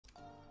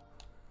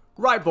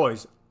Right,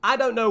 boys. I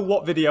don't know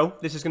what video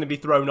this is going to be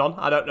thrown on.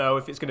 I don't know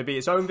if it's going to be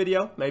its own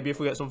video. Maybe if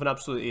we get something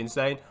absolutely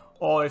insane.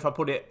 Or if I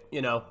put it,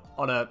 you know,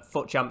 on a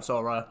Foot Champs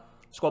or a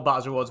Squad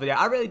Battles Rewards video.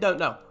 I really don't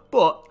know.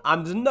 But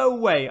there's no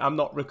way I'm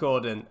not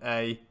recording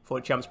a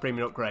Foot Champs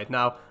Premium upgrade.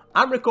 Now,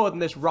 I'm recording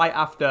this right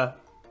after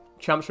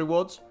Champs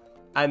Rewards.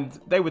 And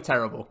they were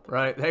terrible,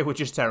 right? They were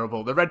just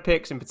terrible. The red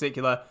picks in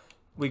particular,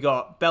 we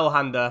got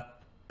Belhanda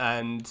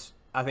and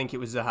I think it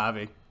was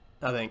Zahavi.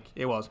 I think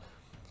it was.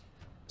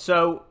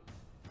 So,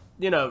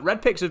 you know,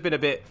 red picks have been a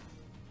bit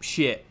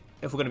shit,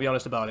 if we're going to be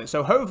honest about it.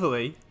 So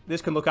hopefully,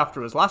 this can look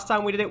after us. Last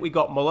time we did it, we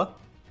got Muller.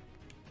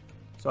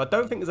 So I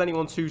don't think there's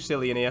anyone too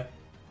silly in here.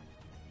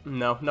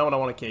 No one I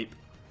want to keep.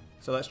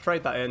 So let's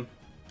trade that in.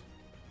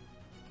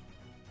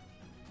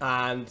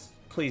 And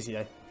please,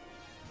 yeah.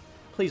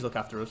 Please look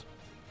after us.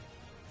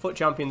 Foot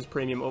Champions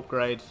Premium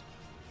upgrade.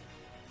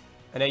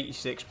 An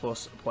 86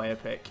 plus player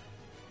pick.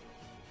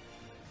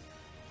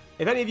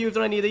 If any of you have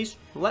done any of these,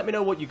 let me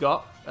know what you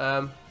got.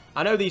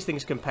 I know these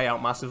things can pay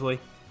out massively.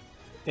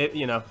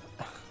 You know.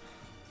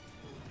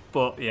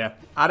 But, yeah.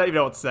 I don't even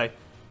know what to say.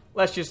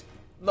 Let's just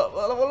not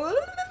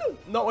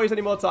waste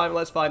any more time.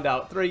 Let's find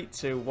out. 3,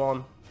 2,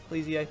 1.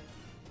 Please, EA.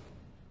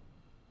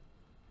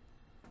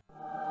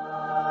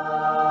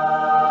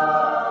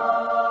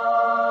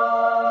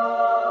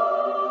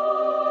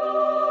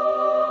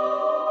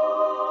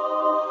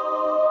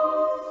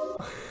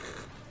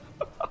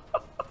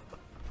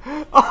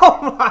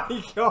 Oh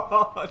my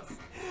god!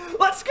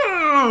 Let's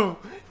go!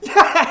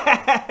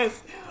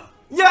 Yes!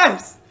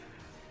 Yes!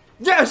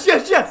 Yes,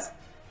 yes, yes!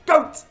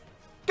 Goat!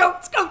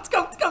 Goat, goat,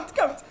 goat, goat,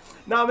 goat!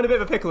 Now I'm in a bit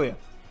of a pickle here.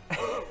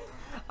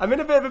 I'm in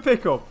a bit of a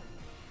pickle.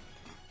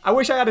 I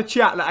wish I had a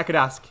chat that I could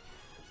ask.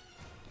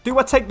 Do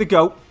I take the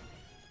goat?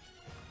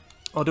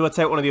 Or do I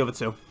take one of the other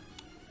two?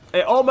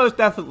 It almost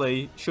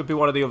definitely should be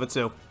one of the other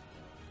two.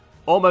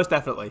 Almost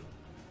definitely.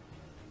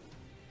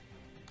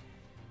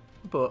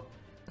 But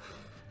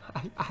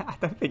I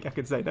don't think I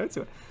can say no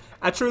to it.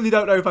 I truly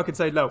don't know if I can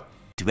say no.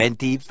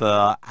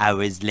 24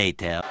 hours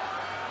later.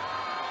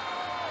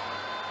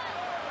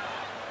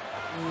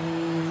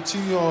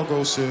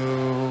 Thiago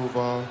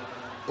Silva.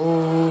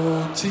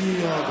 Oh,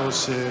 Thiago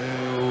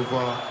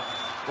Silva.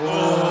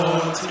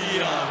 Oh,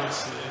 Thiago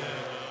Silva.